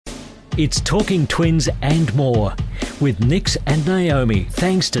It's Talking Twins and more with Nix and Naomi,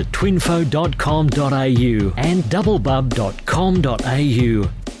 thanks to twinfo.com.au and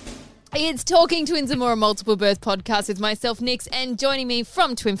doublebub.com.au. It's Talking Twins and More, a multiple birth podcast with myself, Nix, and joining me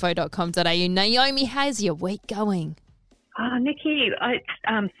from twinfo.com.au, Naomi. How's your week going? Oh, Nikki,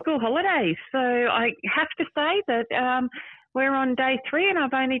 it's school holidays, so I have to say that we're on day 3 and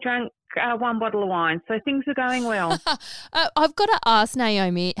I've only drunk 1 bottle of wine, so things are going well. I've got to ask,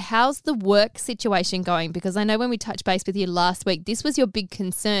 Naomi, how's the work situation going? Because I know when we touched base with you last week, this was your big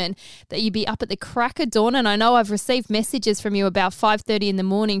concern, that you'd be up at the crack of dawn, and I know I've received messages from you about 5:30 in the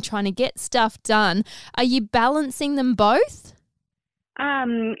morning trying to get stuff done. Are you balancing them both?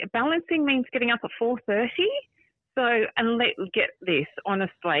 Balancing means getting up at 4:30. So, and get this,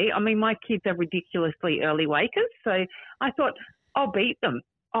 honestly, I mean, my kids are ridiculously early wakers, so I thought I'll beat them.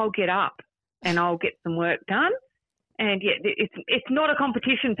 I'll get up and I'll get some work done. And yet it's not a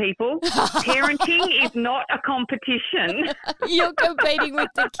competition, people. Parenting is not a competition. You're competing with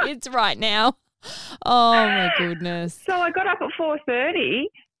the kids right now. Oh, my goodness. So I got up at 4:30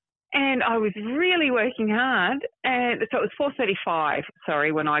 and I was really working hard. And so it was 4:35,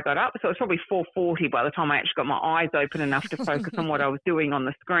 when I got up. So it was probably 4:40 by the time I actually got my eyes open enough to focus on what I was doing on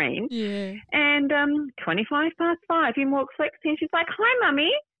the screen. Yeah. And 25 past 5, in walks Lexi and she's like, "Hi,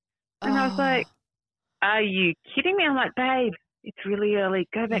 Mummy." And I was like, "Are you kidding me?" I'm like, "Babe, it's really early.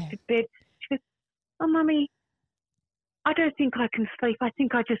 Go back to bed." She goes, "Oh, Mummy, I don't think I can sleep. I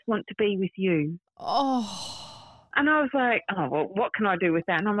think I just want to be with you." Oh. And I was like, "Oh, well, what can I do with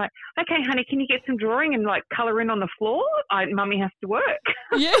that?" And I'm like, "Okay, honey, can you get some drawing and colour in on the floor? Mummy has to work."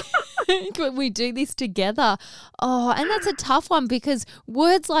 Yeah, we do this together. Oh, and that's a tough one because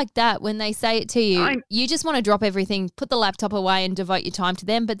words like that, when they say it to you, you just want to drop everything, put the laptop away and devote your time to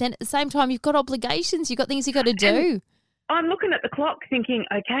them. But then at the same time, you've got obligations. You've got things you've got to do. I'm looking at the clock thinking,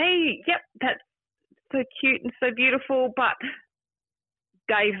 okay, yep, that's so cute and so beautiful. But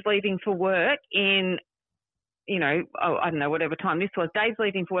Dave's leaving for work in, I don't know, whatever time this was. Dave's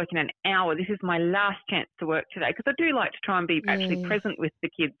leaving for work in an hour. This is my last chance to work today because I do like to try and be actually present with the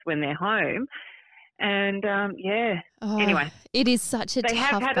kids when they're home. And, anyway. It is such a tough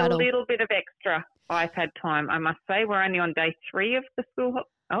battle. They have had a little bit of extra iPad time, I must say. We're only on day 3 of the school.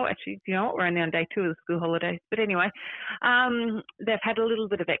 Actually, you know what? We're only on day 2 of the school holidays. But anyway, they've had a little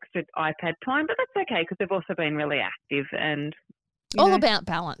bit of extra iPad time, but that's okay because they've also been really active and all about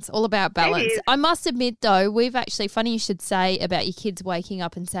balance. I must admit, though, we've actually, funny you should say about your kids waking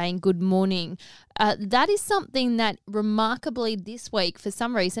up and saying good morning. That is something that remarkably this week, for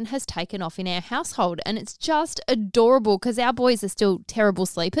some reason, has taken off in our household. And it's just adorable because our boys are still terrible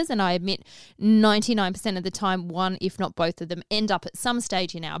sleepers. And I admit 99% of the time, one, if not both of them, end up at some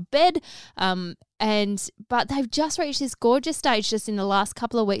stage in our bed. But they've just reached this gorgeous stage just in the last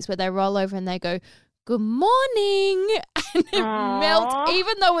couple of weeks where they roll over and they go, "Good morning," and it melts.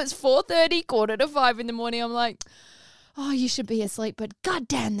 Even though it's 4:30, 4:45 in the morning, I'm like, "Oh, you should be asleep," but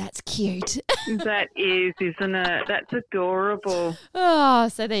goddamn, that's cute. That is, isn't it? That's adorable. Oh,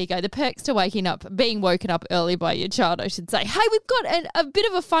 so there you go. The perks to being woken up early by your child, I should say. Hey, we've got a bit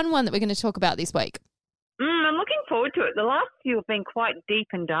of a fun one that we're going to talk about this week. I'm looking forward to it. The last few have been quite deep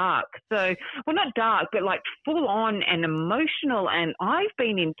and dark. So, well, not dark, but full on and emotional. And I've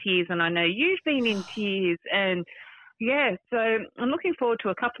been in tears and I know you've been in tears. And yeah, so I'm looking forward to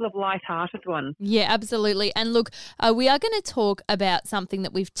a couple of light-hearted ones. Yeah, absolutely. And look, we are going to talk about something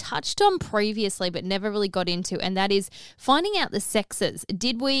that we've touched on previously but never really got into, and that is finding out the sexes.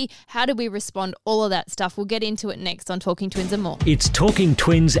 How did we respond? All of that stuff. We'll get into it next on Talking Twins and More. It's Talking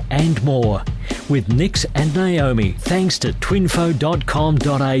Twins and More with Nix and Naomi, thanks to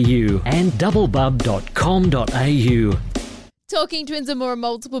twinfo.com.au and doublebub.com.au. Talking Twins and More, a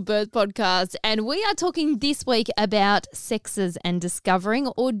multiple birth podcast, and we are talking this week about sexes and discovering,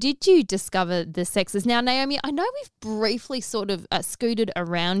 or did you discover the sexes? Now, Naomi, I know we've briefly sort of scooted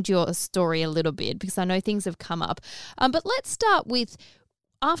around your story a little bit because I know things have come up, but let's start with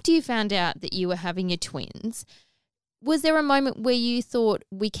after you found out that you were having your twins. Was there a moment where you thought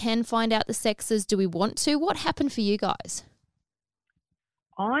we can find out the sexes? Do we want to? What happened for you guys?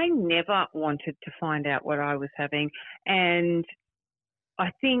 I never wanted to find out what I was having. And I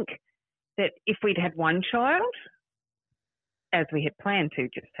think that if we'd had one child, as we had planned to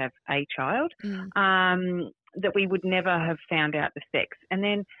just have a child, that we would never have found out the sex. And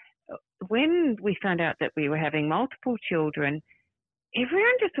then when we found out that we were having multiple children,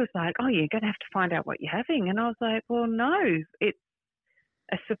 everyone just was like, "Oh, you're going to have to find out what you're having." And I was like, well, no, it's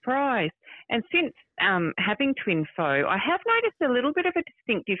a surprise. And since having Twinfo, I have noticed a little bit of a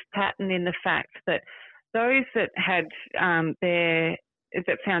distinctive pattern in the fact that those that had their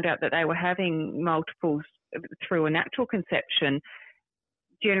that found out that they were having multiples through a natural conception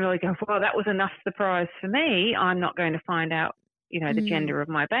generally go, well, that was enough surprise for me. I'm not going to find out, the gender of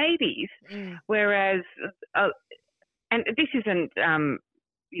my babies. Whereas, and this isn't,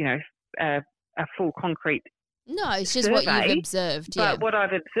 a full concrete No, it's just survey, what you've observed. Yeah. But what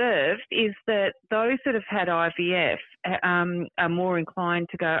I've observed is that those that have had IVF are more inclined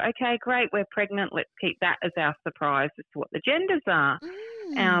to go, okay, great, we're pregnant, let's keep that as our surprise as to what the genders are.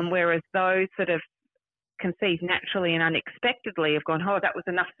 Whereas those that have conceived naturally and unexpectedly have gone, oh, that was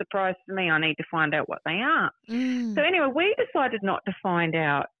enough surprise for me, I need to find out what they are. So anyway, we decided not to find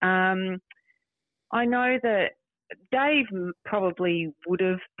out. I know that Dave probably would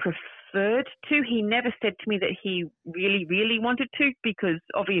have preferred to. He never said to me that he really, really wanted to, because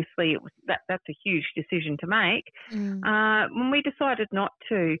obviously it was that's a huge decision to make. When we decided not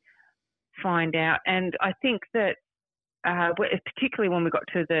to find out, and I think that particularly when we got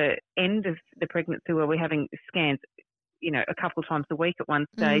to the end of the pregnancy where we're having scans, a couple of times a week at one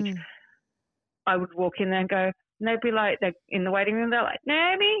stage, I would walk in there and go, and they'd be like, they're in the waiting room, they're like,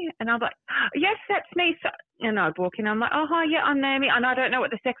 Naomi? And I'm like, yes, that's me. So, and I'd walk in, I'm like, oh, hi, yeah, I'm Naomi, and I don't know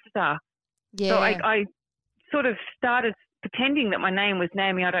what the sexes are. Yeah. So I sort of started pretending that my name was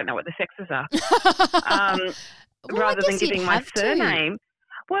Naomi, I don't know what the sexes are, rather than giving my surname.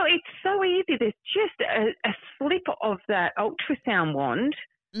 Well, it's so easy. There's just a slip of that ultrasound wand,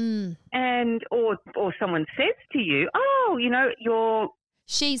 and or someone says to you, oh, your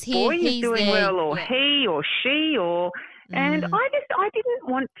she's here, boy is doing there. well, or he or she, or and I didn't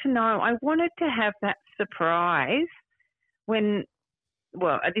want to know. I wanted to have that surprise when,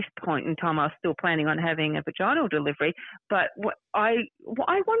 well, at this point in time, I was still planning on having a vaginal delivery, but I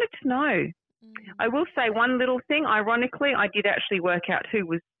wanted to know. I will say one little thing. Ironically, I did actually work out who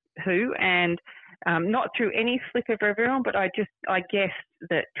was who, and not through any slip of everyone, but I guessed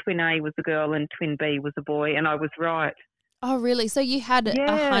that twin A was a girl and twin B was a boy, and I was right. Oh, really? So you had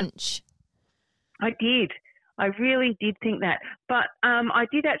a hunch? I did. I really did think that. But I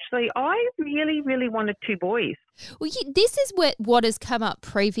really, really wanted two boys. Well, this is what has come up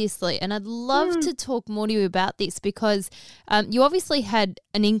previously, and I'd love to talk more to you about this, because you obviously had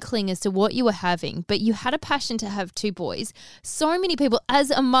an inkling as to what you were having, but you had a passion to have two boys. So many people, as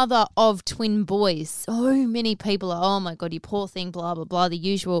a mother of twin boys, so many people are, oh my God, you poor thing, blah, blah, blah, the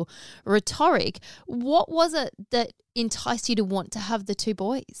usual rhetoric. What was it that enticed you to want to have the two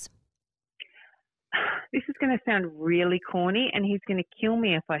boys? This is going to sound really corny, and he's going to kill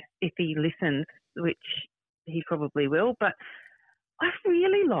me if he listens, which he probably will, but I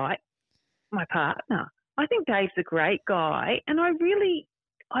really like my partner. I think Dave's a great guy, and I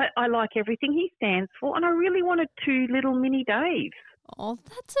like everything he stands for, and I really wanted two little mini Daves. Oh,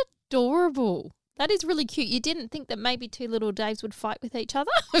 that's adorable. That is really cute. You didn't think that maybe two little Daves would fight with each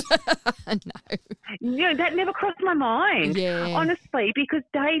other? No, that never crossed my mind. Yeah. Honestly, because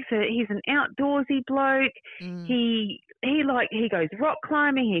he's an outdoorsy bloke. He goes rock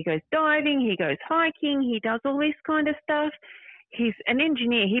climbing, he goes diving, he goes hiking, he does all this kind of stuff. He's an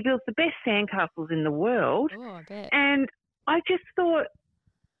engineer. He builds the best sandcastles in the world. Oh, I bet. And I just thought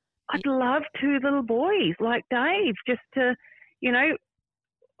I'd love two little boys like Dave, just to,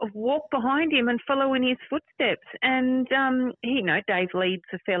 walk behind him and follow in his footsteps. And, Dave leads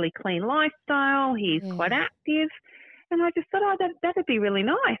a fairly clean lifestyle. He's quite active. And I just thought, that'd be really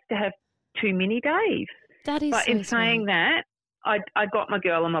nice to have two mini Daves. That is. But so in saying that, I got my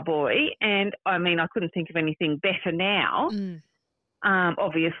girl and my boy, and I mean, I couldn't think of anything better now,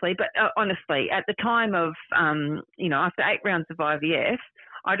 obviously. But honestly, at the time of, after 8 rounds of IVF,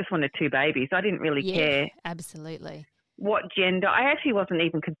 I just wanted two babies. I didn't really care. Absolutely. What gender. I actually wasn't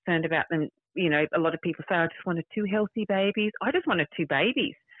even concerned about them. A lot of people say, I just wanted two healthy babies. I just wanted two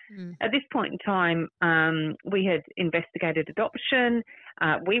babies. At this point in time, we had investigated adoption.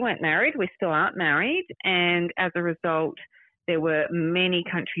 We weren't married. We still aren't married. And as a result, there were many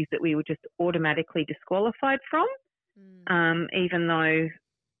countries that we were just automatically disqualified from, even though,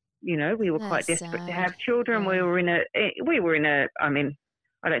 we were quite desperate to have children. Yeah. We were in a, I mean,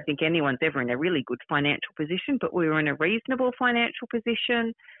 I don't think anyone's ever in a really good financial position, but we were in a reasonable financial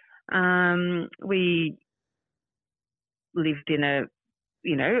position. We lived in a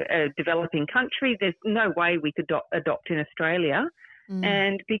developing country. There's no way we could adopt in Australia.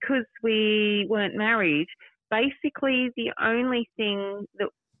 And because we weren't married, basically the only thing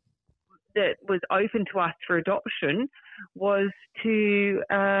that was open to us for adoption was to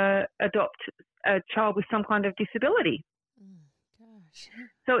adopt a child with some kind of disability. Gosh.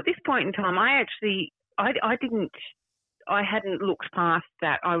 So at this point in time, I hadn't looked past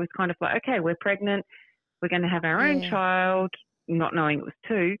that. I was kind of like, okay, we're pregnant. We're going to have our own child. not knowing it was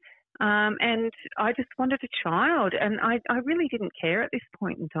two. And I just wanted a child, and I really didn't care at this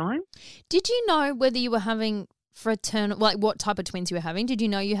point in time. Did you know whether you were having fraternal, like what type of twins you were having? Did you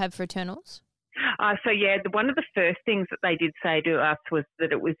know you had fraternals? One of the first things that they did say to us was that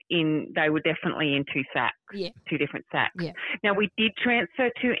they were definitely in two different sacs. Yeah. Now, we did transfer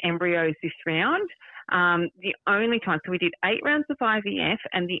 2 embryos this round. The only time, so we did 8 rounds of IVF,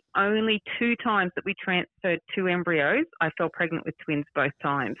 and the only 2 times that we transferred 2 embryos, I fell pregnant with twins both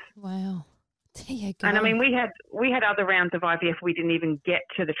times. Wow. There you go. And I mean, we had other rounds of IVF, we didn't even get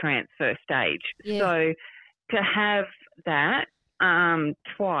to the transfer stage. Yeah. So to have that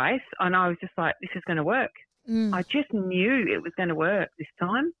twice, and I was just like, this is going to work. I just knew it was going to work this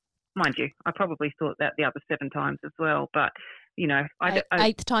time. Mind you, I probably thought that the other 7 times as well, but, you know.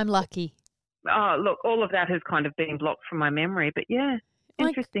 Eighth time lucky. Oh, look, all of that has kind of been blocked from my memory, but yeah,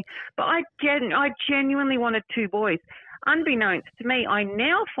 interesting. But I genuinely wanted 2 boys. Unbeknownst to me, I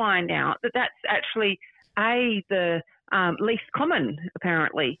now find out that that's actually the least common,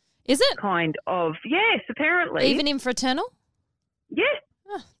 apparently. Is it? Kind of, yes, apparently. Even in fraternal? Yeah.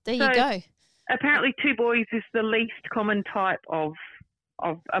 Oh, there you go. Apparently 2 boys is the least common type of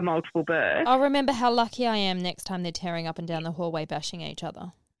a multiple birth. I'll remember how lucky I am next time they're tearing up and down the hallway bashing each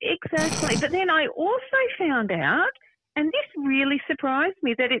other. Exactly. But then I also found out, and this really surprised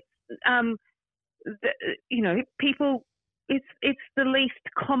me, that it's, people, it's the least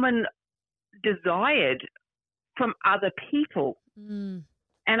common desired from other people. Mm.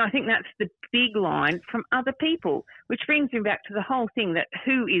 And I think that's the big line, from other people, which brings me back to the whole thing that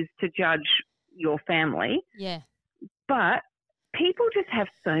who is to judge your family. Yeah. But people just have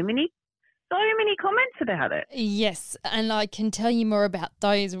so many comments about it. Yes, and I can tell you more about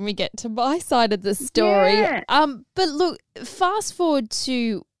those when we get to my side of the story. Yeah. But look, fast forward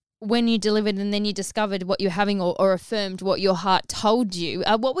to when you delivered and then you discovered what you're having or affirmed what your heart told you.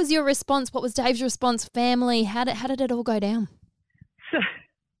 What was your response? What was Dave's response? Family? How did it all go down? So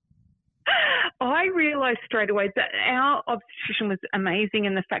I realised straight away that our obstetrician was amazing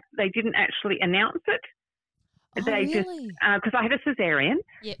in the fact that they didn't actually announce it. Oh, they really? just, because I had a cesarean,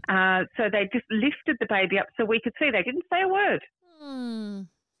 yep. So they just lifted the baby up so we could see. They didn't say a word.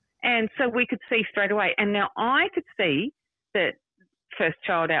 And so we could see straight away. And now I could see that first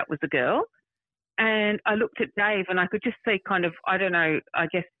child out was a girl. And I looked at Dave and I could just see kind of, I don't know, I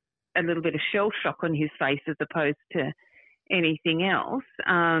guess a little bit of shell shock on his face as opposed to anything else.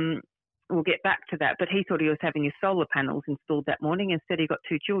 We'll get back to that. But he thought he was having his solar panels installed that morning. Instead, he got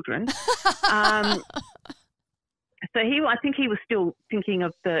 2 children. So I think he was still thinking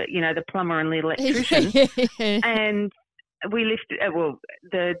of the plumber and the electrician. And we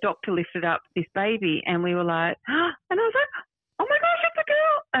the doctor lifted up this baby, and we were like, and I was like, oh my gosh, it's a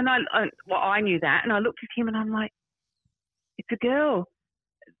girl. And I knew that, and I looked at him, and I'm like, it's a girl.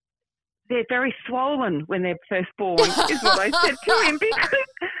 They're very swollen when they're first born, is what I said to him, because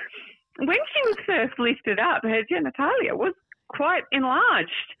when she was first lifted up, her genitalia was quite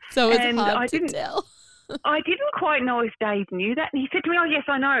enlarged. So it's hard to tell. I didn't quite know if Dave knew that. And he said to me, oh, yes,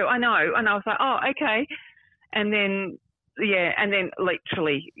 I know. And I was like, oh, okay. And then,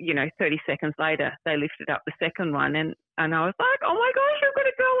 literally, 30 seconds later, they lifted up the second one. And I was like, oh, my gosh, I've got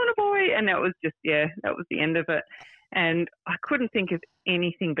a girl and a boy. And that was just, that was the end of it. And I couldn't think of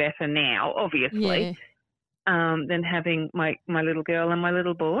anything better now, obviously, than having my little girl and my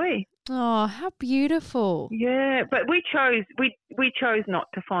little boy. Oh, how beautiful. Yeah, but we chose not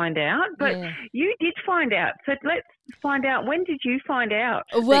to find out, but you did find out. So let's find out, when did you find out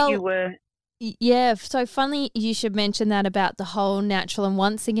that you were... Yeah, so funny you should mention that about the whole natural, and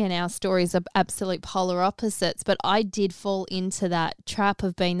once again our stories are absolute polar opposites, but I did fall into that trap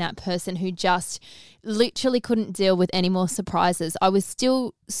of being that person who just literally couldn't deal with any more surprises. I was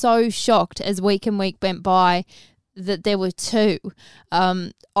still so shocked as week and week went by that there were 2.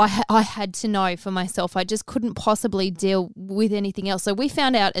 I had to know for myself. I just couldn't possibly deal with anything else. So we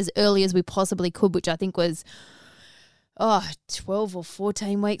found out as early as we possibly could, which I think was 12 or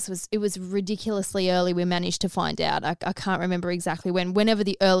 14 weeks. It was ridiculously early we managed to find out. I can't remember exactly whenever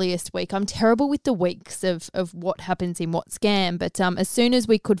the earliest week. I'm terrible with the weeks of what happens in what scan, but as soon as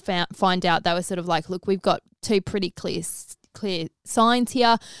we could find out, they were sort of like, look, we've got 2 pretty clear signs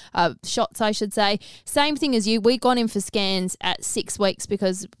here, shots I should say. Same thing as you. We got in for scans at 6 weeks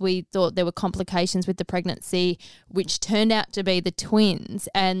because we thought there were complications with the pregnancy, which turned out to be the twins,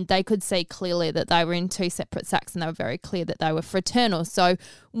 and they could see clearly that they were in 2 separate sacs, and they were very clear that they were fraternal. So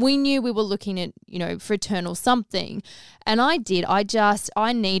we knew we were looking at, fraternal something, and I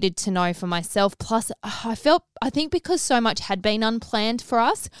needed to know for myself. Plus I think because so much had been unplanned for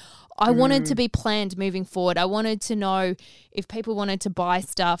us, I wanted to be planned moving forward. I wanted to know if people wanted to buy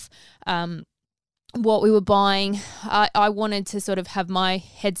stuff, what we were buying. I wanted to sort of have my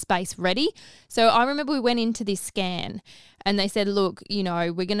headspace ready. So I remember we went into this scan and they said, look, you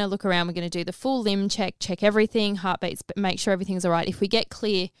know, we're going to look around. We're going to do the full limb check everything, heartbeats, but make sure everything's all right. If we get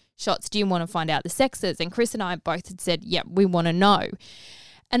clear shots, do you want to find out the sexes? And Chris and I both had said, yeah, we want to know.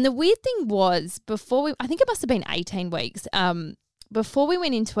 And the weird thing was I think it must have been 18 weeks, before we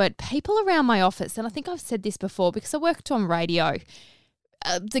went into it, people around my office, and I think I've said this before because I worked on radio,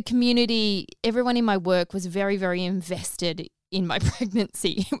 the community, everyone in my work was very, very invested in my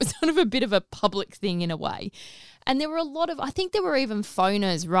pregnancy. It was sort of a bit of a public thing in a way. And there were a lot of, I think there were even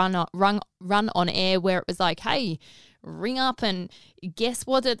phoners run on air where it was like, hey, ring up and guess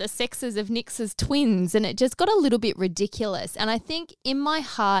what are the sexes of Nix's twins? And it just got a little bit ridiculous. And I think in my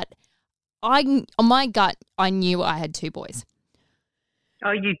heart, on my gut, I knew I had 2 boys.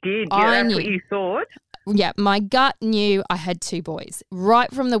 Oh, you did? Yeah, that's what you thought? Yeah, my gut knew I had 2 boys.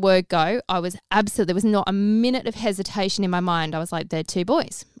 Right from the word go, I was there was not a minute of hesitation in my mind. I was like, they're 2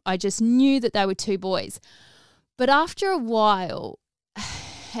 boys. I just knew that they were 2 boys. But after a while,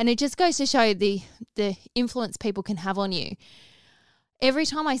 and it just goes to show the influence people can have on you, every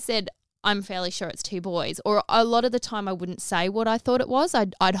time I said, I'm fairly sure it's 2 boys, or a lot of the time I wouldn't say what I thought it was.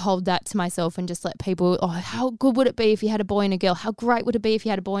 I'd hold that to myself and just let people, oh, how good would it be if you had a boy and a girl? How great would it be if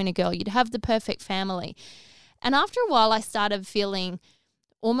you had a boy and a girl? You'd have the perfect family. And after a while, I started feeling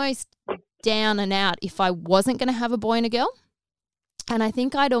almost down and out if I wasn't going to have a boy and a girl. And I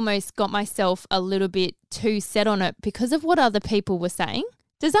think I'd almost got myself a little bit too set on it because of what other people were saying.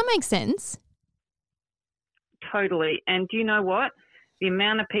 Does that make sense? Totally. And do you know what? The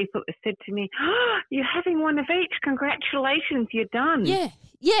amount of people that said to me, oh, you're having one of each. Congratulations, you're done.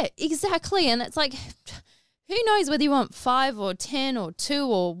 Yeah, exactly. And it's like, who knows whether you want 5 or 10 or 2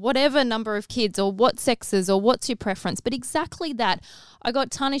 or whatever number of kids or what sexes or what's your preference. But exactly that. I got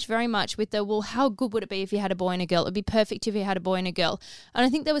tarnished very much with the, well, how good would it be if you had a boy and a girl? It'd be perfect if you had a boy and a girl. And I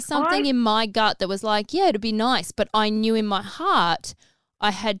think there was something in my gut that was like, yeah, it'd be nice. But I knew in my heart I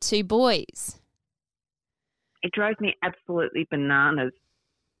had 2 boys. It drove me absolutely bananas.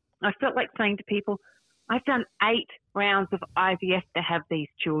 I felt like saying to people, I've done 8 rounds of IVF to have these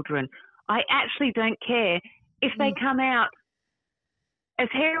children. I actually don't care if they come out as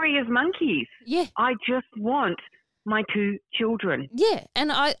hairy as monkeys. Yeah. I just want my 2 children. Yeah,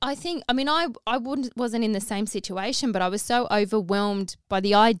 and I think, I mean, I wasn't in the same situation, but I was so overwhelmed by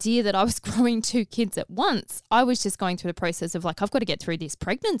the idea that I was growing 2 kids at once. I was just going through the process of like, I've got to get through this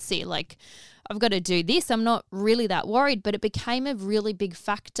pregnancy. Like, I've got to do this. I'm not really that worried, but it became a really big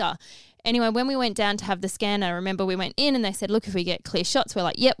factor. Anyway, when we went down to have the scan, I remember we went in and they said, look, if we get clear shots, we're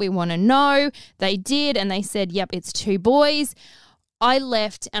like, yep, we want to know. They did, and they said, yep, it's 2 boys. I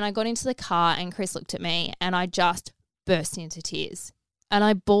left and I got into the car and Chris looked at me and I just burst into tears. And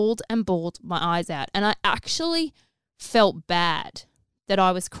I bawled and bawled my eyes out. And I actually felt bad that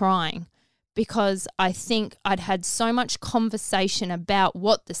I was crying because I think I'd had so much conversation about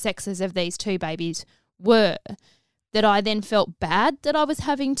what the sexes of these 2 babies were that I then felt bad that I was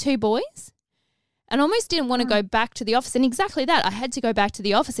having 2 boys. And almost didn't want to go back to the office. And exactly that. I had to go back to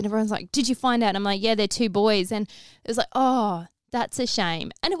the office and everyone's like, did you find out? And I'm like, yeah, they're 2 boys. And it was like, oh, that's a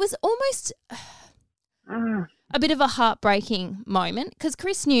shame. And it was almost a bit of a heartbreaking moment because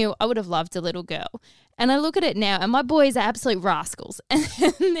Chris knew I would have loved a little girl. And I look at it now and my boys are absolute rascals and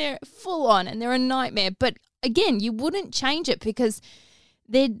they're full on and they're a nightmare. But again, you wouldn't change it because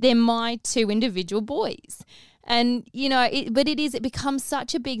they're my 2 individual boys. And, you know, it becomes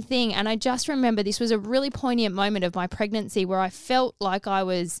such a big thing. And I just remember this was a really poignant moment of my pregnancy where I felt like I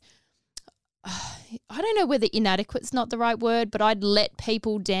was, I don't know whether inadequate's not the right word, but I'd let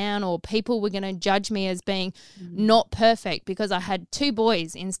people down or people were going to judge me as being not perfect because I had 2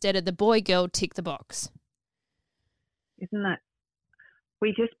 boys instead of the boy-girl tick the box. Isn't that?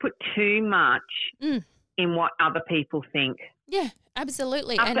 We just put too much in what other people think. Yeah,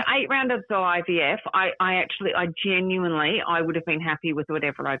 absolutely. After 8 rounds of IVF, I genuinely would have been happy with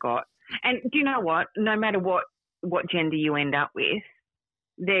whatever I got. And do you know what? No matter what gender you end up with,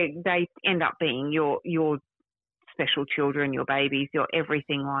 they end up being your special children, your babies, your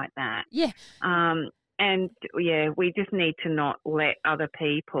everything like that. Yeah. And yeah, we just need to not let other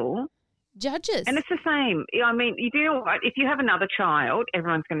people judge us. And it's the same. I mean, you do know what? If you have another child,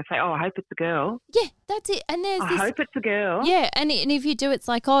 everyone's going to say, "Oh, I hope it's a girl." Yeah, that's it. And there's I hope it's a girl. Yeah, and if you do, it's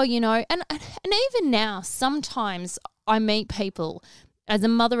like, oh, you know, and even now, sometimes I meet people as a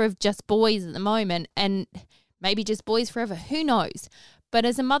mother of just boys at the moment, and maybe just boys forever. Who knows? But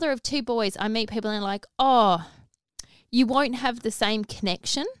as a mother of 2 boys, I meet people and they're like, oh, you won't have the same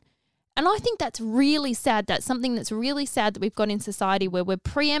connection. And I think that's really sad. That's something that's really sad that we've got in society where we're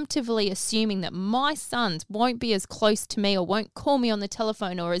preemptively assuming that my sons won't be as close to me or won't call me on the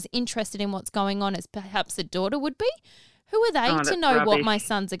telephone or as interested in what's going on as perhaps a daughter would be. Who are they to know what my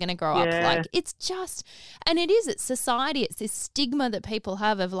sons are going to grow up like? It's just, and it's society. It's this stigma that people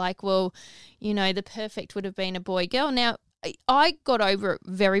have of like, well, you know, the perfect would have been a boy, girl. Now, I got over it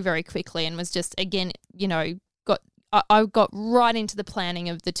very, very quickly and was just, again, you know, I got right into the planning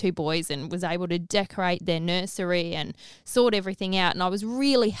of the two boys and was able to decorate their nursery and sort everything out. And I was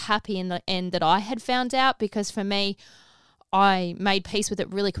really happy in the end that I had found out, because for me, I made peace with it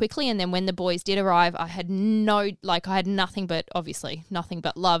really quickly. And then when the boys did arrive, I had nothing but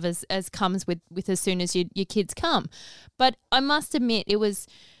love as comes with as soon as your kids come. But I must admit, it was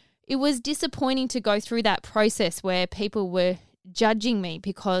disappointing to go through that process where people were judging me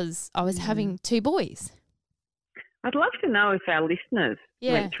because I was having two boys. I'd love to know if our listeners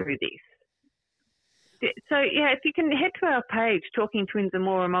went through this. So, if you can head to our page, Talking Twins and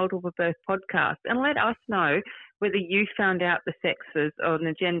More, a Multiple Birth podcast, and let us know whether you found out the sexes or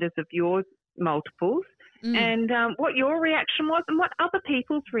the genders of your multiples and what your reaction was and what other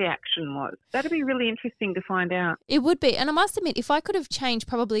people's reaction was. That'd be really interesting to find out. It would be. And I must admit, if I could have changed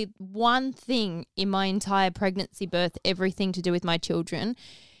probably one thing in my entire pregnancy, birth, everything to do with my children,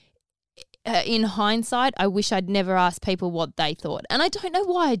 in hindsight, I wish I'd never asked people what they thought. And I don't know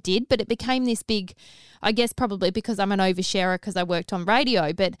why I did, but it became this big, I guess probably because I'm an oversharer because I worked on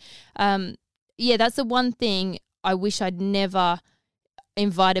radio. But that's the one thing I wish I'd never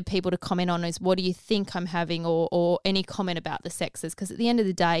invited people to comment on is what do you think I'm having or any comment about the sexes, because at the end of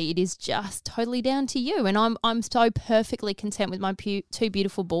the day, it is just totally down to you. And I'm so perfectly content with my two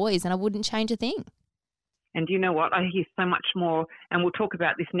beautiful boys and I wouldn't change a thing. And you know what? I hear so much more, and we'll talk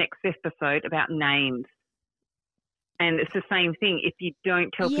about this next episode about names. And it's the same thing if you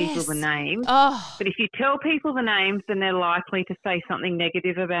don't tell people the names. Oh. But if you tell people the names, then they're likely to say something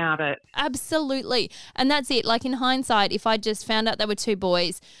negative about it. Absolutely. And that's it. Like in hindsight, if I just found out there were two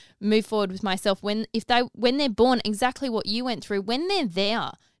boys, move forward with myself. When they're born, exactly what you went through, when they're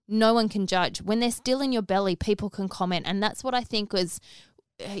there, no one can judge. When they're still in your belly, people can comment. And that's what I think was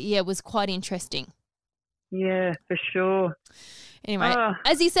quite interesting. Yeah, for sure. Anyway,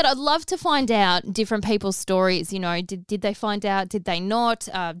 as you said, I'd love to find out different people's stories. You know, did they find out? Did they not?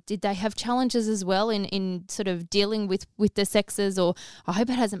 Did they have challenges as well in sort of dealing with the sexes? Or I hope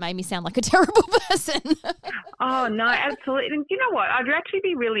it hasn't made me sound like a terrible person. Oh, no, absolutely. And you know what? I'd actually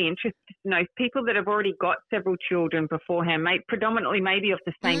be really interested to know people that have already got several children beforehand, predominantly maybe of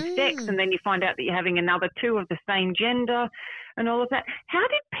the same sex, and then you find out that you're having another two of the same gender and all of that. How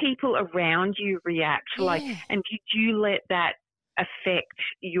did people around you react? And did you let that affect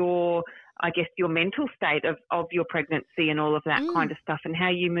your mental state of your pregnancy and all of that kind of stuff and how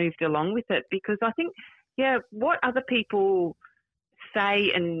you moved along with it? Because I think, what other people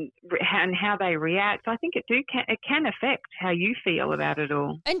say and how they react, I think it can affect how you feel about it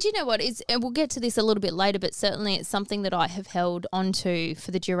all. And you know what? And we'll get to this a little bit later, but certainly it's something that I have held onto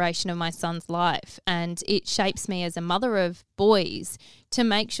for the duration of my son's life, and it shapes me as a mother of boys to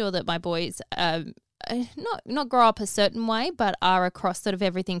make sure that my boys not grow up a certain way, but are across sort of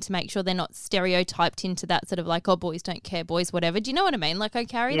everything to make sure they're not stereotyped into that sort of like, oh, boys don't care, boys whatever. Do you know what I mean? Like I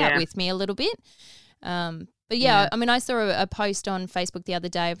carry that with me a little bit. But I mean, I saw a post on Facebook the other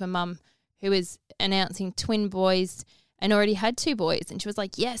day of a mum who was announcing twin boys and already had two boys. And she was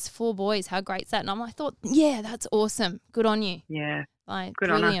like, yes, 4 boys. How great's that? And I thought, yeah, that's awesome. Good on you. Yeah. Like, good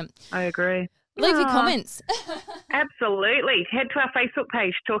brilliant. On her. I agree. Leave your comments. Absolutely. Head to our Facebook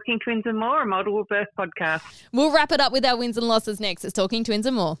page, Talking Twins and More, a Multiple Birth podcast. We'll wrap it up with our wins and losses next. It's Talking Twins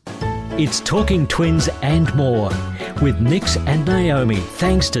and More. It's Talking Twins and More with Nix and Naomi,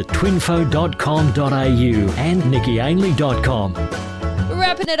 thanks to twinfo.com.au and nickyainley.com.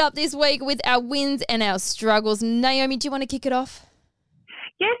 Wrapping it up this week with our wins and our struggles. Naomi, do you want to kick it off?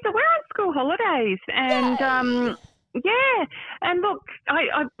 Yeah, so we're on school holidays and, and look,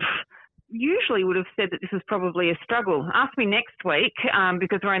 I usually would have said that this was probably a struggle. Ask me next week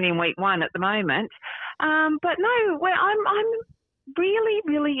because we're only in week 1 at the moment. But no, I'm really,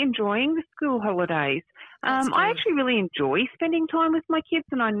 really enjoying the school holidays. I actually really enjoy spending time with my kids,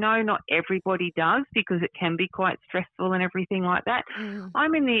 and I know not everybody does because it can be quite stressful and everything like that.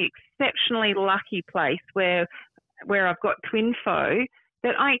 I'm in the exceptionally lucky place where I've got Twinfo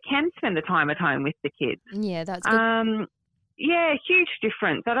that I can spend the time at home with the kids. Yeah, that's good. Yeah, huge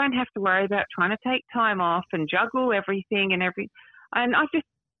difference. I don't have to worry about trying to take time off and juggle everything and I've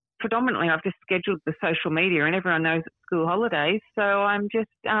just scheduled the social media, and everyone knows it's school holidays, so I'm just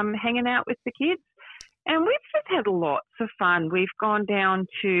hanging out with the kids And we've just had lots of fun. We've gone down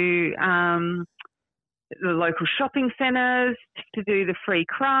to the local shopping centres to do the free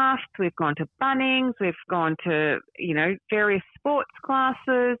crafts. We've gone to Bunnings. We've gone to, various sports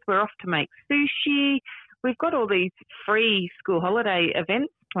classes. We're off to make sushi. We've got all these free school holiday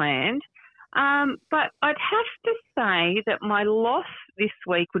events planned. But I'd have to say that my loss this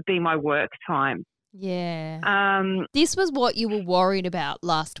week would be my work time. Yeah. This was what you were worried about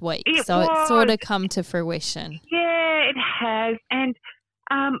last week. It's sort of come to fruition. Yeah, it has. And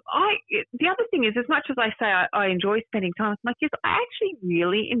the other thing is, as much as I say I enjoy spending time with my kids, I actually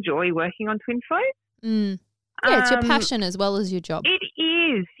really enjoy working on Twinfo. Yeah, it's your passion as well as your job. It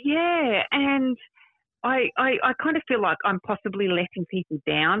is, yeah. And I kind of feel like I'm possibly letting people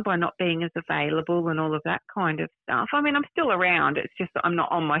down by not being as available and all of that kind of stuff. I mean, I'm still around. It's just that I'm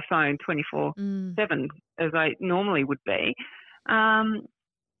not on my phone 24/7 as I normally would be.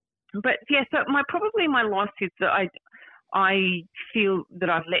 But yeah, so my loss is that I feel that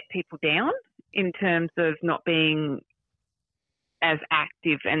I've let people down in terms of not being as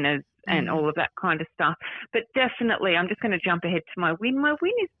active and all of that kind of stuff. But definitely, I'm just going to jump ahead to my win. My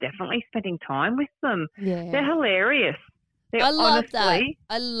win is definitely spending time with them. Yeah. They're hilarious. I love that.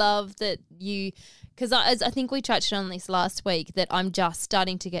 I love that because I think we touched on this last week, that I'm just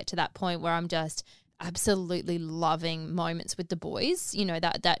starting to get to that point where I'm just absolutely loving moments with the boys,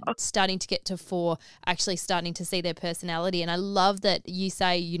 that starting to get to 4, actually starting to see their personality. And I love that you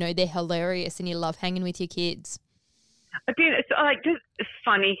say, they're hilarious and you love hanging with your kids. I do. It's like just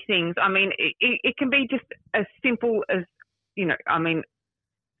funny things. I mean, it can be just as simple as,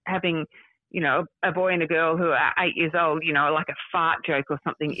 having, a boy and a girl who are 8 years old, like a fart joke or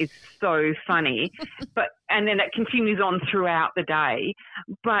something is so funny. And then it continues on throughout the day.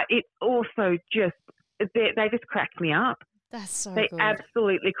 But it's also just, they just crack me up. That's so They good.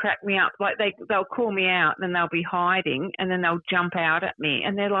 absolutely crack me up. Like they'll call me out and then they'll be hiding and then they'll jump out at me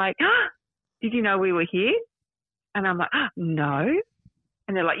and they're like, did you know we were here? And I'm like, no.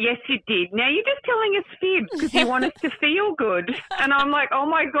 And they're like, yes, you did. Now you're just telling us fibs because you want us to feel good. And I'm like, oh,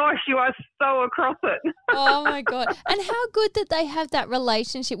 my gosh, you are so across it. Oh, my God. And how good that they have that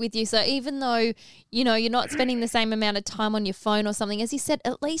relationship with you. So even though, you're not spending the same amount of time on your phone or something, as you said,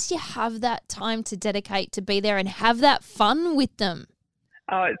 at least you have that time to dedicate to be there and have that fun with them.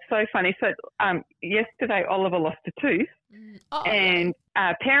 Oh, it's so funny. So yesterday Oliver lost a tooth. And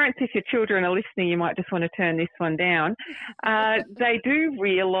parents, if your children are listening, you might just want to turn this one down. They do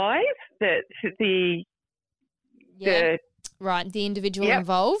realise that the individual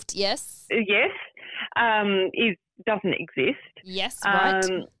involved, yes, doesn't exist. Yes,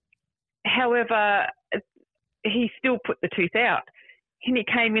 right. However, he still put the tooth out, and he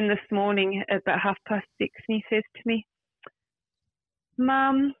came in this morning at about 6:30, and he says to me,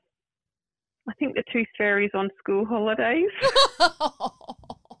 "Mum, I think the tooth fairy's on school holidays."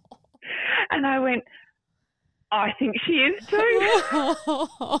 And I went, I think she is too.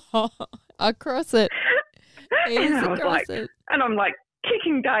 Across it. And I was like, and I'm like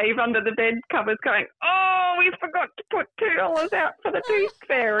kicking Dave under the bed covers going, oh, we forgot to put $2 out for the tooth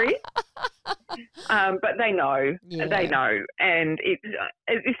fairy. But they know. Yeah. They know. And it's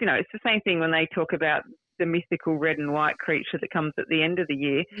the same thing when they talk about the mythical red and white creature that comes at the end of the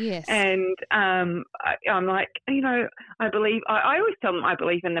year. Yes. And I'm like, I always tell them I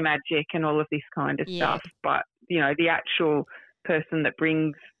believe in the magic and all of this kind of stuff. But, the actual person that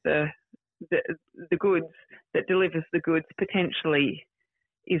brings the goods, that delivers the goods, potentially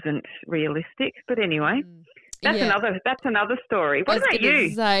isn't realistic. But anyway, that's another story. What about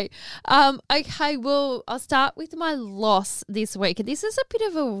you? Okay, well, I'll start with my loss this week. This is a bit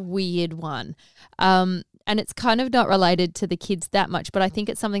of a weird one. And it's kind of not related to the kids that much, but I think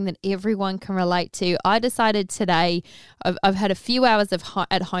it's something that everyone can relate to. I decided today, I've had a few hours at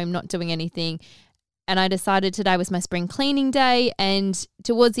home not doing anything, and I decided today was my spring cleaning day, and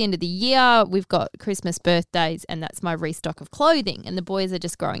towards the end of the year, we've got Christmas birthdays, and that's my restock of clothing, and the boys are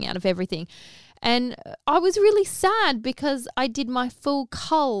just growing out of everything. And I was really sad because I did my full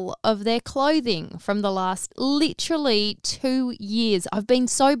cull of their clothing from the last literally 2 years. I've been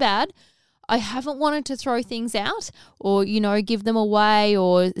so bad. I haven't wanted to throw things out or, give them away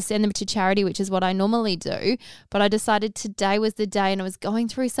or send them to charity, which is what I normally do. But I decided today was the day, and I was going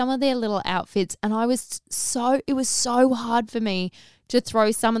through some of their little outfits, and it was so hard for me to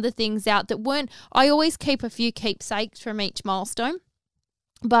throw some of the things out that weren't. I always keep a few keepsakes from each milestone,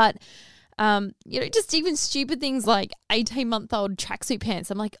 but just even stupid things like 18-month-old tracksuit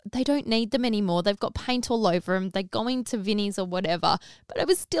pants. I'm like, they don't need them anymore. They've got paint all over them. They're going to Vinnie's or whatever. But it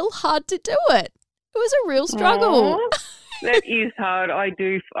was still hard to do it. It was a real struggle. That is hard. I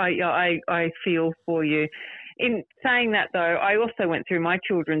feel for you. In saying that, though, I also went through my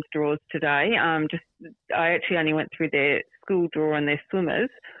children's drawers today. I actually only went through their school drawer and their swimmers.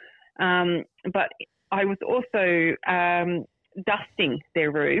 But I was also dusting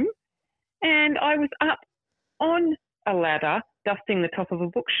their room, and I was up on a ladder dusting the top of a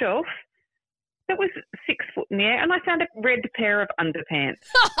bookshelf that was 6 foot in the air, and I found a red pair of underpants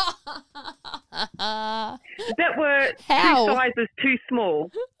that were How? 2 sizes too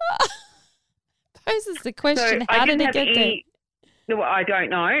small. Poses the question, So how I did didn't it have get there? any. Well, I don't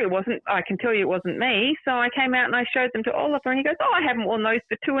know. It wasn't. I can tell you it wasn't me. So I came out and I showed them to Oliver, and he goes, "Oh, I haven't worn those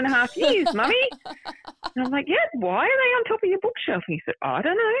for 2.5 years, Mummy." And I'm like, "Yeah, why are they on top of your bookshelf?" And he said, "I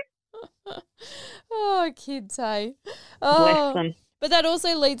don't know." Oh, kids, hey. Bless Oh. them. But that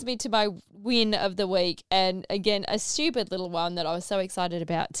also leads me to my win of the week. And again, a stupid little one that I was so excited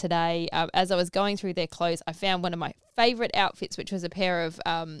about today. As I was going through their clothes, I found one of my favourite outfits, which was a pair of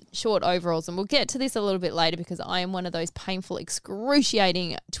short overalls. And we'll get to this a little bit later because I am one of those painful,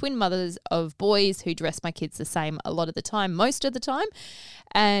 excruciating twin mothers of boys who dress my kids the same a lot of the time, most of the time.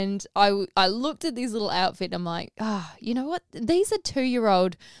 And I looked at this little outfit and I'm like, you know what? These are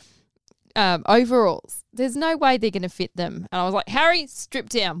 2-year-old overalls. There's no way they're going to fit them. And I was like, Harry, strip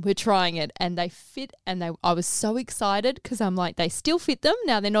down. We're trying it. And they fit. And I was so excited because I'm like, they still fit them.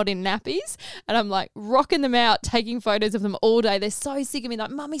 Now they're not in nappies. And I'm like rocking them out, taking photos of them all day. They're so sick of me.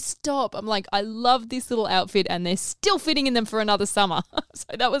 Like, Mummy, stop. I'm like, I love this little outfit and they're still fitting in them for another summer. So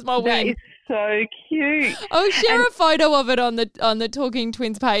that was my win. That is so cute. I'll share a photo of it on the Talking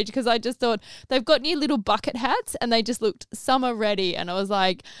Twins page because I just thought they've got new little bucket hats and they just looked summer ready. And I was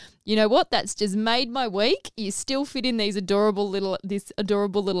like, you know what? That's just made my week. You still fit in this adorable little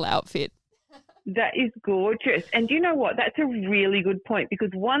outfit. That is gorgeous. And you know what? That's a really good point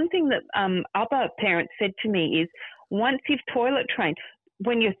because one thing that other parents said to me is once you've toilet trained,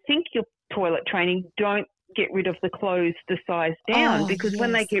 when you think you're toilet training, don't get rid of the clothes the size down because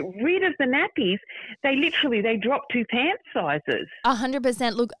when they get rid of the nappies, they drop 2 pant sizes.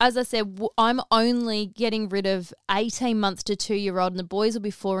 100%. Look, as I said, I'm only getting rid of 18 months to 2-year-old and the boys will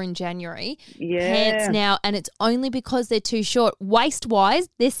be 4 in January. Yeah. Pants now, and it's only because they're too short. Waist-wise,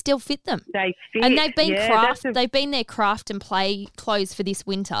 they still fit them. They fit. And they've been they've been their craft and play clothes for this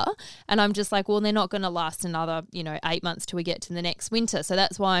winter. And I'm just like, well, they're not going to last another, 8 months till we get to the next winter. So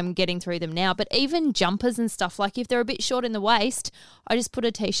that's why I'm getting through them now. But even jumpers and stuff, like if they're a bit short in the waist, I just put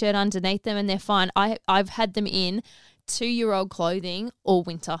a T-shirt underneath them and they're fine. I've had them in 2-year-old clothing all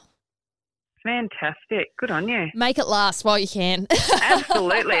winter. Fantastic. Good on you. Make it last while you can.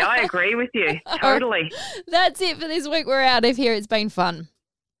 Absolutely. I agree with you. Totally. That's it for this week. We're out of here. It's been fun.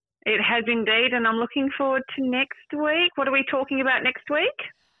 It has indeed, and I'm looking forward to next week. What are we talking about next week?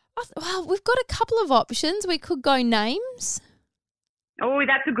 Well, we've got a couple of options. We could go names. Oh,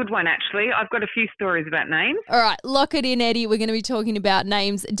 that's a good one, actually. I've got a few stories about names. All right, lock it in, Eddie. We're going to be talking about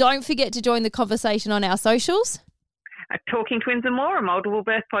names. Don't forget to join the conversation on our socials. Talking Twins and More, a multiple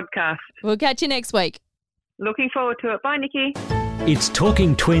birth podcast. We'll catch you next week. Looking forward to it. Bye, Nikki. It's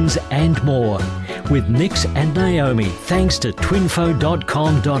Talking Twins and More with Nix and Naomi, thanks to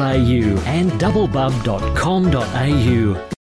twinfo.com.au and doublebub.com.au.